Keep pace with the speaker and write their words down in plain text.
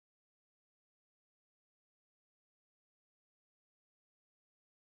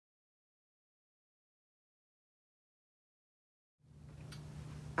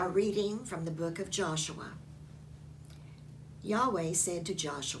A reading from the book of Joshua. Yahweh said to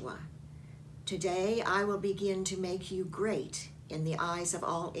Joshua, "Today I will begin to make you great in the eyes of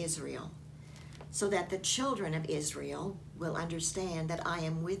all Israel, so that the children of Israel will understand that I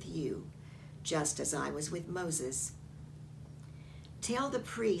am with you, just as I was with Moses. Tell the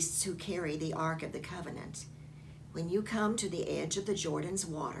priests who carry the Ark of the Covenant, when you come to the edge of the Jordan's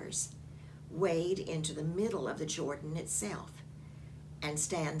waters, wade into the middle of the Jordan itself, and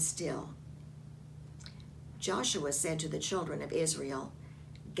stand still." Joshua said to the children of Israel,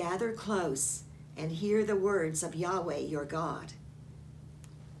 "Gather close and hear the words of Yahweh your God."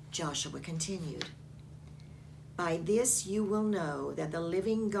 Joshua continued, "By this you will know that the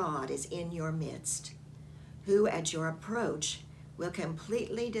living God is in your midst, who at your approach will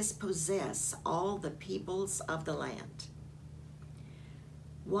completely dispossess all the peoples of the land.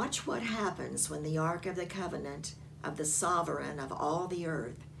 Watch what happens when the Ark of the Covenant of the Sovereign of all the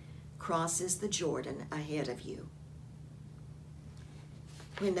earth crosses the Jordan ahead of you.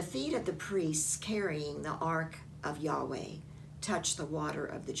 When the feet of the priests carrying the Ark of Yahweh touch the water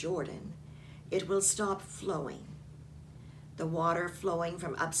of the Jordan, it will stop flowing. The water flowing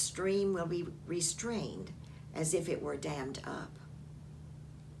from upstream will be restrained as if it were dammed up.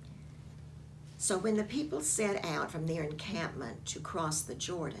 So when the people set out from their encampment to cross the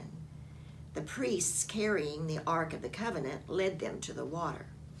Jordan, the priests carrying the Ark of the Covenant led them to the water.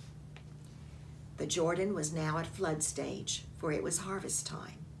 The Jordan was now at flood stage, for it was harvest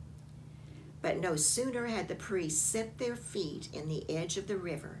time. But no sooner had the priests set their feet in the edge of the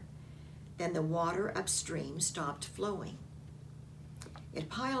river than the water upstream stopped flowing. It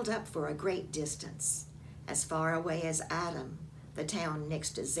piled up for a great distance, as far away as Adam, the town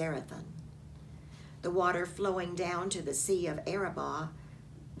next to Zarethan. The water flowing down to the Sea of Arabah,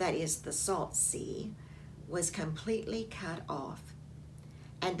 that is the Salt Sea, was completely cut off,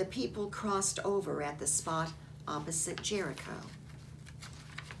 and the people crossed over at the spot opposite Jericho.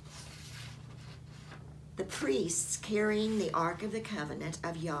 The priests carrying the Ark of the Covenant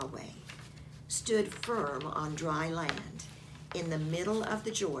of Yahweh stood firm on dry land in the middle of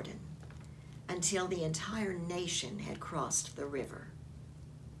the Jordan until the entire nation had crossed the river.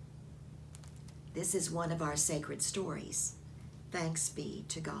 This is one of our sacred stories. Thanks be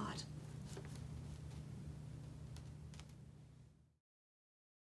to God.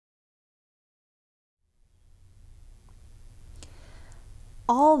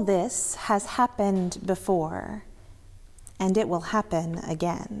 All this has happened before, and it will happen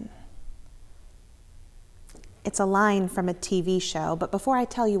again. It's a line from a TV show, but before I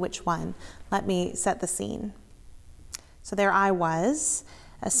tell you which one, let me set the scene. So there I was,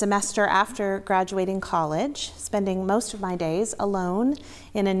 a semester after graduating college, spending most of my days alone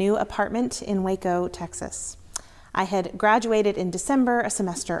in a new apartment in Waco, Texas. I had graduated in December, a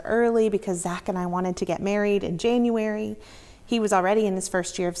semester early, because Zach and I wanted to get married in January. He was already in his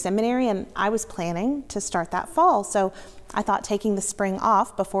first year of seminary, and I was planning to start that fall. So I thought taking the spring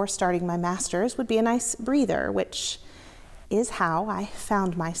off before starting my master's would be a nice breather, which is how I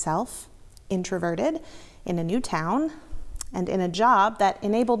found myself introverted in a new town and in a job that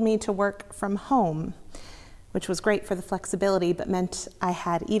enabled me to work from home, which was great for the flexibility, but meant I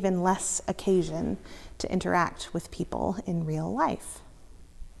had even less occasion to interact with people in real life.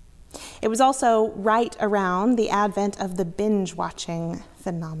 It was also right around the advent of the binge-watching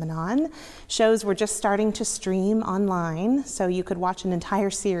phenomenon. Shows were just starting to stream online, so you could watch an entire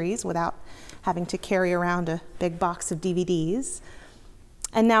series without having to carry around a big box of DVDs.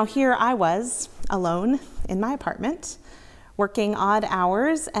 And now here I was, alone in my apartment, working odd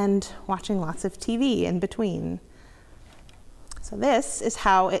hours and watching lots of TV in between. So this is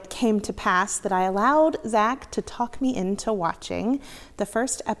how it came to pass that I allowed Zach to talk me into watching the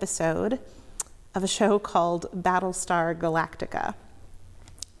first episode of a show called Battlestar Galactica.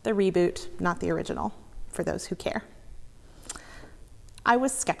 The reboot, not the original, for those who care. I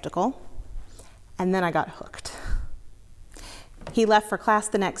was skeptical, and then I got hooked. He left for class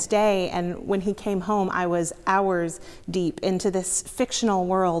the next day, and when he came home, I was hours deep into this fictional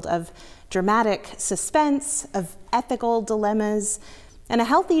world of dramatic suspense, of ethical dilemmas, and a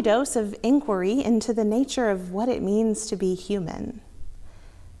healthy dose of inquiry into the nature of what it means to be human.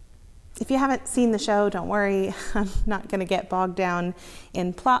 If you haven't seen the show, don't worry, I'm not going to get bogged down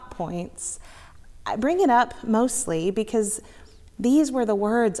in plot points. I bring it up mostly because these were the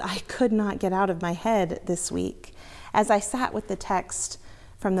words I could not get out of my head this week as I sat with the text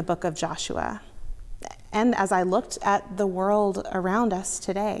from the book of Joshua, and as I looked at the world around us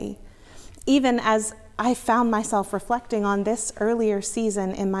today, even as I found myself reflecting on this earlier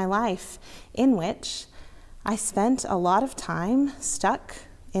season in my life in which I spent a lot of time stuck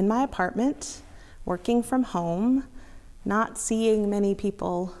in my apartment, working from home, not seeing many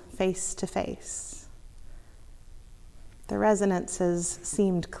people face to face. The resonances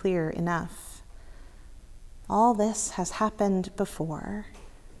seemed clear enough. All this has happened before,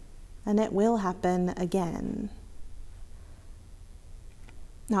 and it will happen again.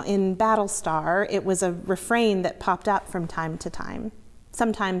 Now, in Battlestar, it was a refrain that popped up from time to time,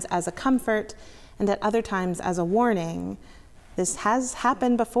 sometimes as a comfort and at other times as a warning. This has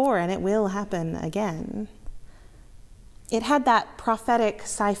happened before, and it will happen again. It had that prophetic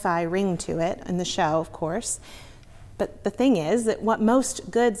sci-fi ring to it in the show, of course. But the thing is that what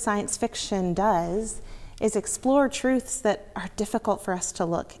most good science fiction does is explore truths that are difficult for us to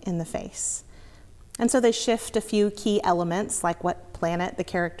look in the face. And so they shift a few key elements, like what planet the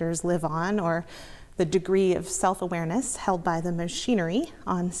characters live on, or the degree of self-awareness held by the machinery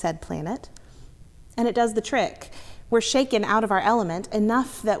on said planet. And it does the trick. We're shaken out of our element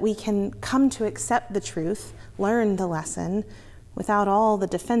enough that we can come to accept the truth, learn the lesson, without all the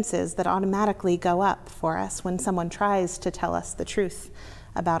defenses that automatically go up for us when someone tries to tell us the truth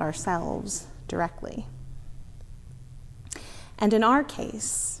about ourselves directly. And in our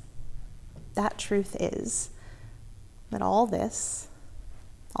case, that truth is that all this,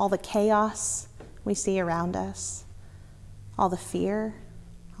 all the chaos we see around us, all the fear,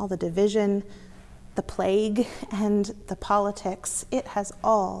 all the division, the plague, and the politics, it has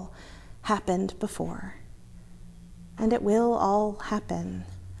all happened before. And it will all happen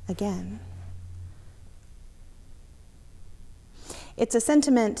again. It's a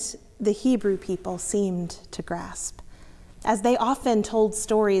sentiment the Hebrew people seemed to grasp, as they often told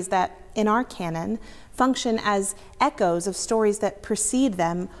stories that, in our canon, function as echoes of stories that precede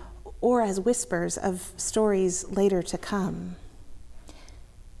them or as whispers of stories later to come.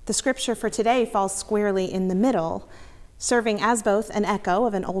 The scripture for today falls squarely in the middle, serving as both an echo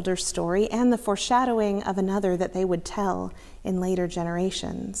of an older story and the foreshadowing of another that they would tell in later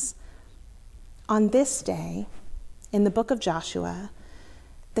generations. On this day, in the book of Joshua,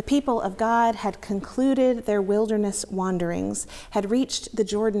 the people of God had concluded their wilderness wanderings, had reached the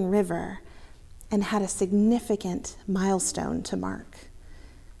Jordan River, and had a significant milestone to mark: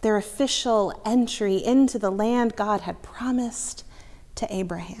 their official entry into the land God had promised to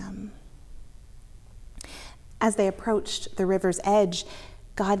Abraham. As they approached the river's edge,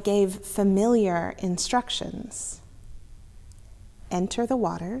 God gave familiar instructions. Enter the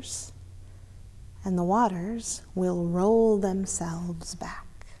waters, and the waters will roll themselves back.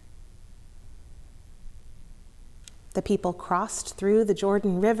 The people crossed through the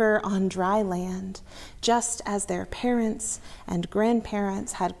Jordan River on dry land, just as their parents and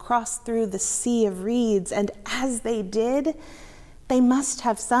grandparents had crossed through the Sea of Reeds, and as they did, they must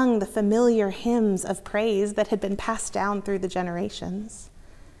have sung the familiar hymns of praise that had been passed down through the generations.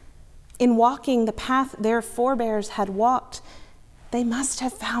 In walking the path their forebears had walked, they must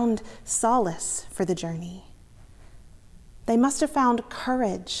have found solace for the journey. They must have found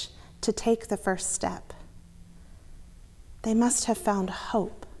courage to take the first step. They must have found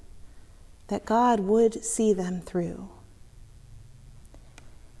hope that God would see them through.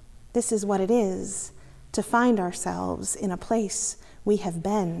 This is what it is to find ourselves in a place we have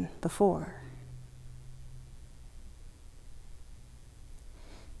been before.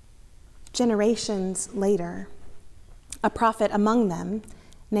 Generations later, a prophet among them,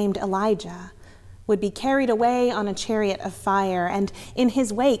 named Elijah, would be carried away on a chariot of fire, and in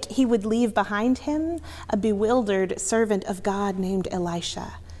his wake he would leave behind him a bewildered servant of God named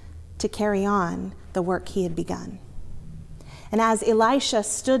Elisha to carry on the work he had begun. And as Elisha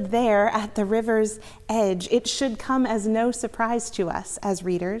stood there at the river's edge, it should come as no surprise to us as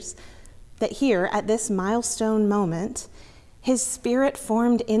readers that here, at this milestone moment, his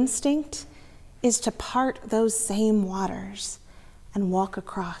spirit-formed instinct is to part those same waters and walk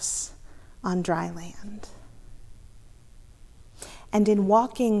across on dry land. And in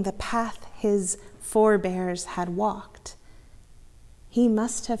walking the path his forebears had walked, he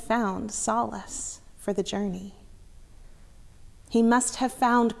must have found solace for the journey. He must have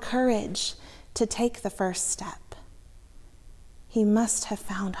found courage to take the first step. He must have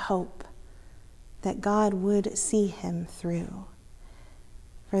found hope that God would see him through.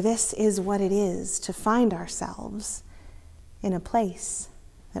 For this is what it is to find ourselves in a place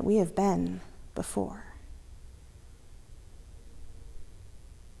that we have been before.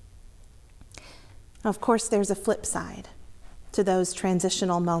 Of course, there's a flip side to those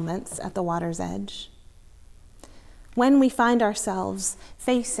transitional moments at the water's edge. When we find ourselves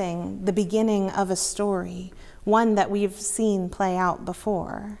facing the beginning of a story, one that we've seen play out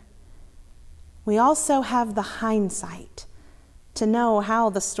before, we also have the hindsight to know how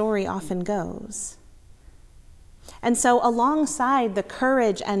the story often goes. And so alongside the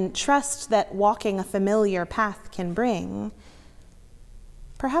courage and trust that walking a familiar path can bring,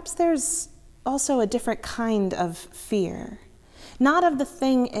 perhaps there's also a different kind of fear. Not of the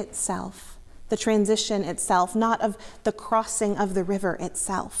thing itself, the transition itself, not of the crossing of the river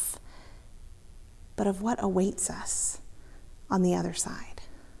itself, but of what awaits us on the other side.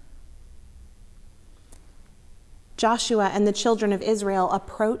 Joshua and the children of Israel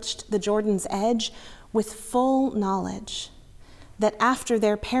approached the Jordan's edge with full knowledge that after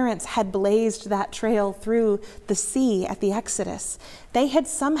their parents had blazed that trail through the sea at the Exodus, they had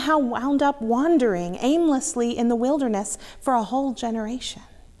somehow wound up wandering aimlessly in the wilderness for a whole generation.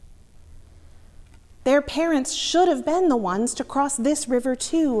 Their parents should have been the ones to cross this river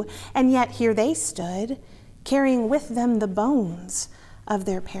too, and yet here they stood, carrying with them the bones of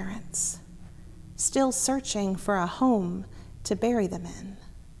their parents, still searching for a home to bury them in.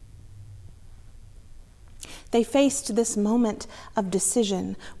 They faced this moment of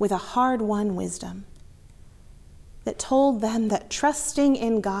decision with a hard-won wisdom that told them that trusting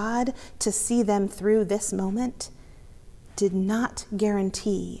in God to see them through this moment did not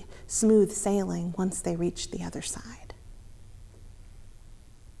guarantee smooth sailing once they reached the other side.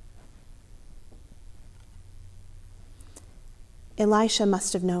 Elisha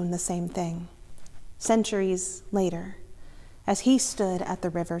must have known the same thing centuries later as he stood at the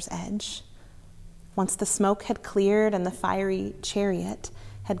river's edge, once the smoke had cleared and the fiery chariot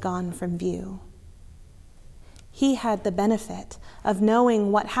had gone from view. He had the benefit of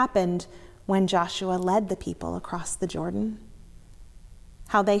knowing what happened when Joshua led the people across the Jordan,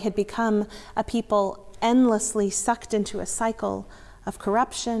 how they had become a people endlessly sucked into a cycle of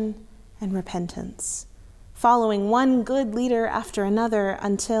corruption and repentance, following one good leader after another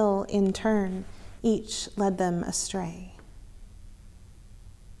until, in turn, each led them astray.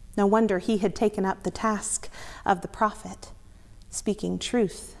 No wonder he had taken up the task of the prophet, speaking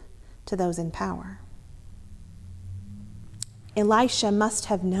truth to those in power. Elisha must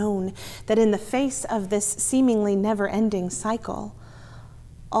have known that in the face of this seemingly never-ending cycle,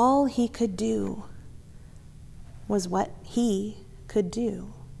 all he could do was what he could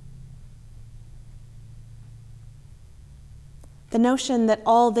do. The notion that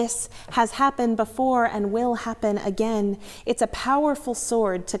all this has happened before and will happen again, it's a powerful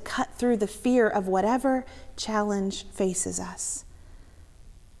sword to cut through the fear of whatever challenge faces us.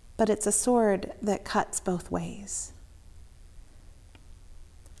 But it's a sword that cuts both ways.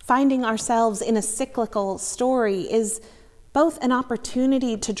 Finding ourselves in a cyclical story is both an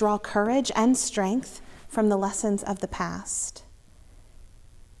opportunity to draw courage and strength from the lessons of the past,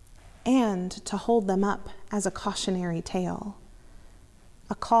 and to hold them up as a cautionary tale,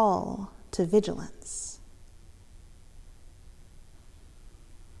 a call to vigilance.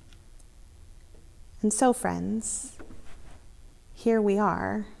 And so, friends, here we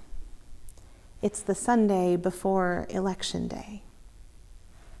are. It's the Sunday before Election Day.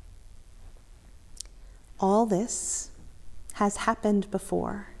 All this has happened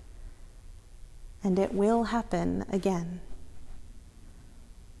before, and it will happen again.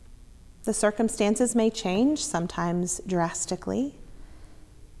 The circumstances may change, sometimes drastically,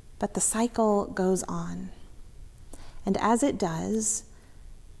 but the cycle goes on. And as it does,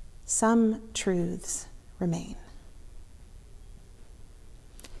 some truths remain.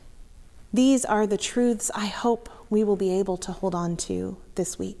 These are the truths I hope we will be able to hold on to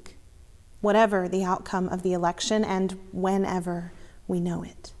this week, whatever the outcome of the election and whenever we know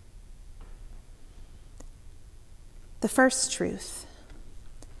it. The first truth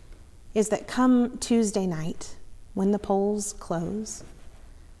is that come Tuesday night, when the polls close,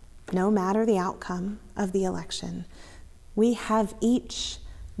 no matter the outcome of the election, we have each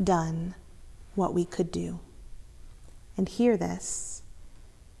done what we could do. And hear this,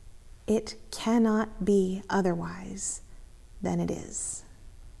 it cannot be otherwise than it is.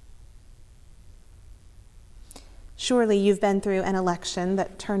 Surely you've been through an election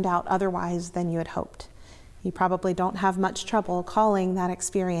that turned out otherwise than you had hoped. You probably don't have much trouble calling that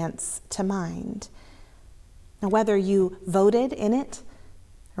experience to mind. Now, whether you voted in it,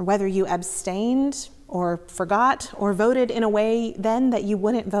 or whether you abstained or forgot or voted in a way then that you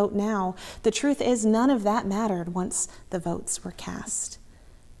wouldn't vote now, the truth is none of that mattered once the votes were cast.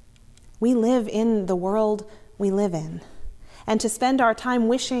 We live in the world we live in, and to spend our time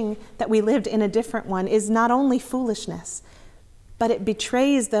wishing that we lived in a different one is not only foolishness, but it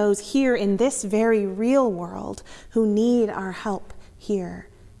betrays those here in this very real world who need our help here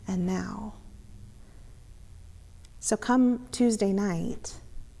and now. So come Tuesday night,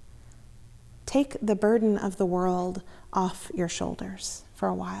 take the burden of the world off your shoulders for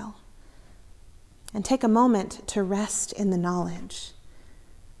a while. And take a moment to rest in the knowledge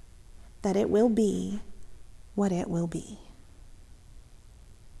that it will be what it will be.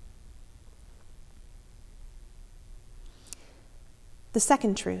 The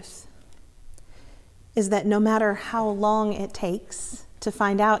second truth is that no matter how long it takes to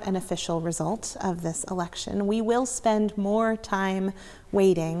find out an official result of this election, we will spend more time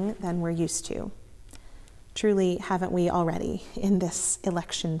waiting than we're used to. Truly, haven't we already in this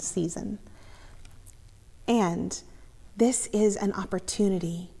election season? And this is an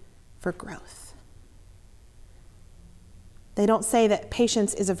opportunity for growth. They don't say that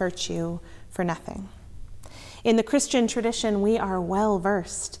patience is a virtue for nothing. In the Christian tradition, we are well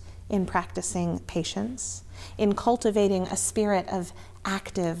versed in practicing patience, in cultivating a spirit of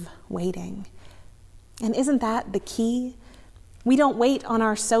active waiting. And isn't that the key? We don't wait on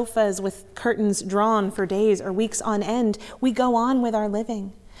our sofas with curtains drawn for days or weeks on end. We go on with our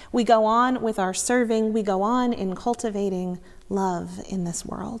living. We go on with our serving. We go on in cultivating love in this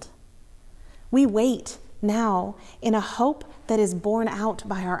world. We wait now in a hope that is borne out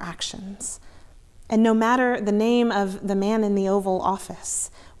by our actions. And no matter the name of the man in the Oval Office,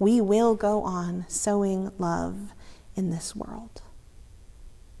 we will go on sowing love in this world.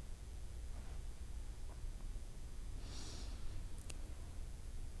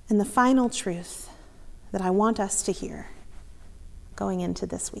 And the final truth that I want us to hear going into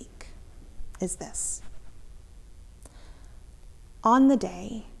this week is this. On the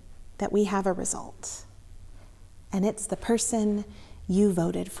day that we have a result, and it's the person you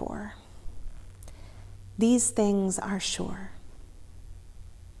voted for, these things are sure.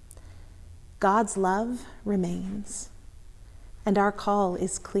 God's love remains, and our call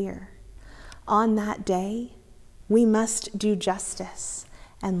is clear. On that day, we must do justice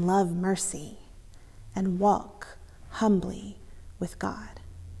and love mercy and walk humbly with God.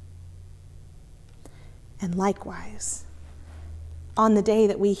 And likewise, on the day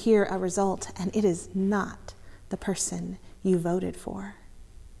that we hear a result and it is not the person you voted for,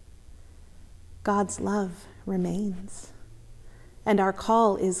 God's love remains, and our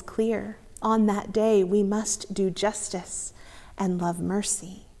call is clear. On that day, we must do justice and love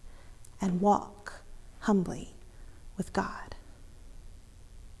mercy and walk humbly with God.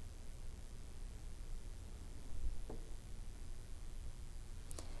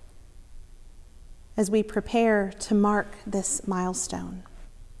 As we prepare to mark this milestone,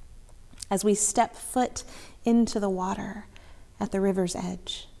 as we step foot into the water at the river's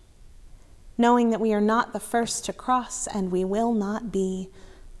edge, knowing that we are not the first to cross and we will not be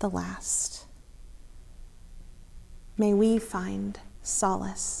the last, may we find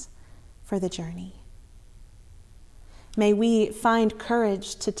solace for the journey. May we find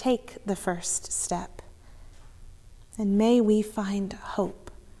courage to take the first step, and may we find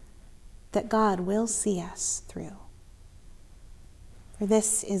hope that God will see us through. For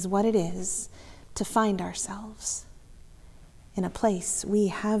this is what it is to find ourselves in a place we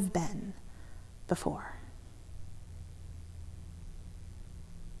have been before.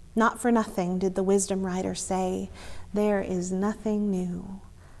 Not for nothing did the wisdom writer say, "There is nothing new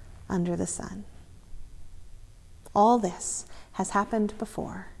under the sun." All this has happened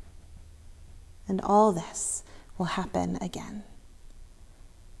before, and all this will happen again.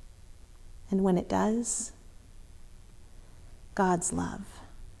 And when it does, God's love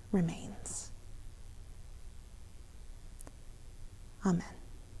remains. Amen.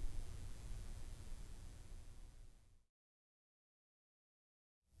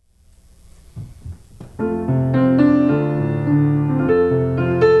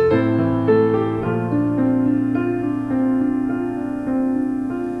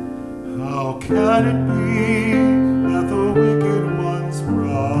 How can it be that the wicked ones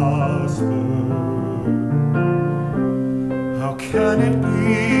prosper? How can it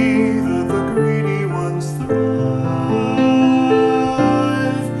be that the greedy ones thrive?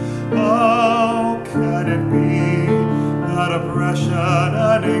 How can it be that oppression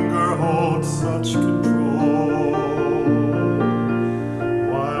and anger hold such control,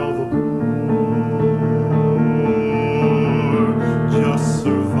 while the poor just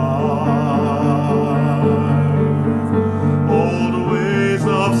survive? Old ways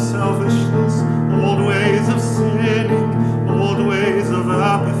of selfishness, old ways of sinning, old ways of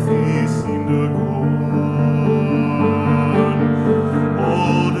apathy seem to go on.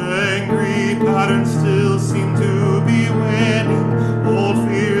 Old angry patterns still seem to be winning. Old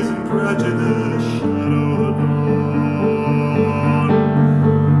fears and prejudice shadow the dawn.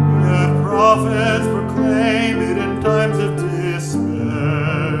 Yet prophets proclaim it in times of despairing,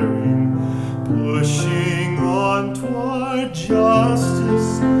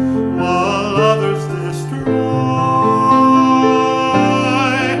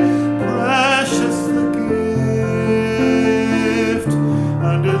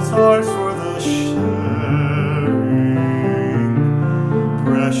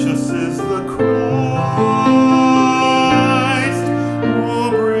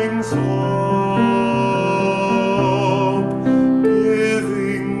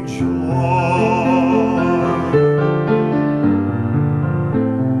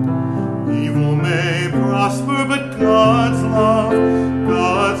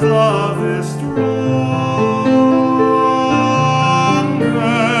 God's love is stronger.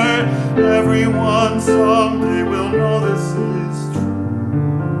 Everyone someday will know this is true.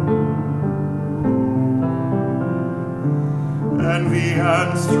 Envy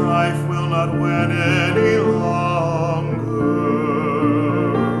and strife will not win any longer.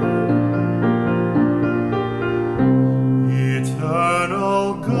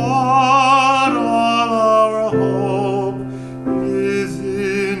 Eternal God, all our hope is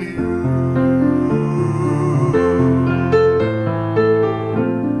in you.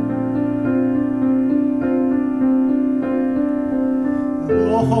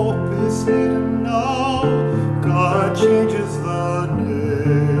 The hope is hidden now. God changes the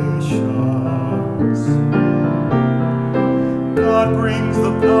nations. God brings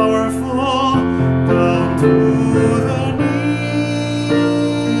the power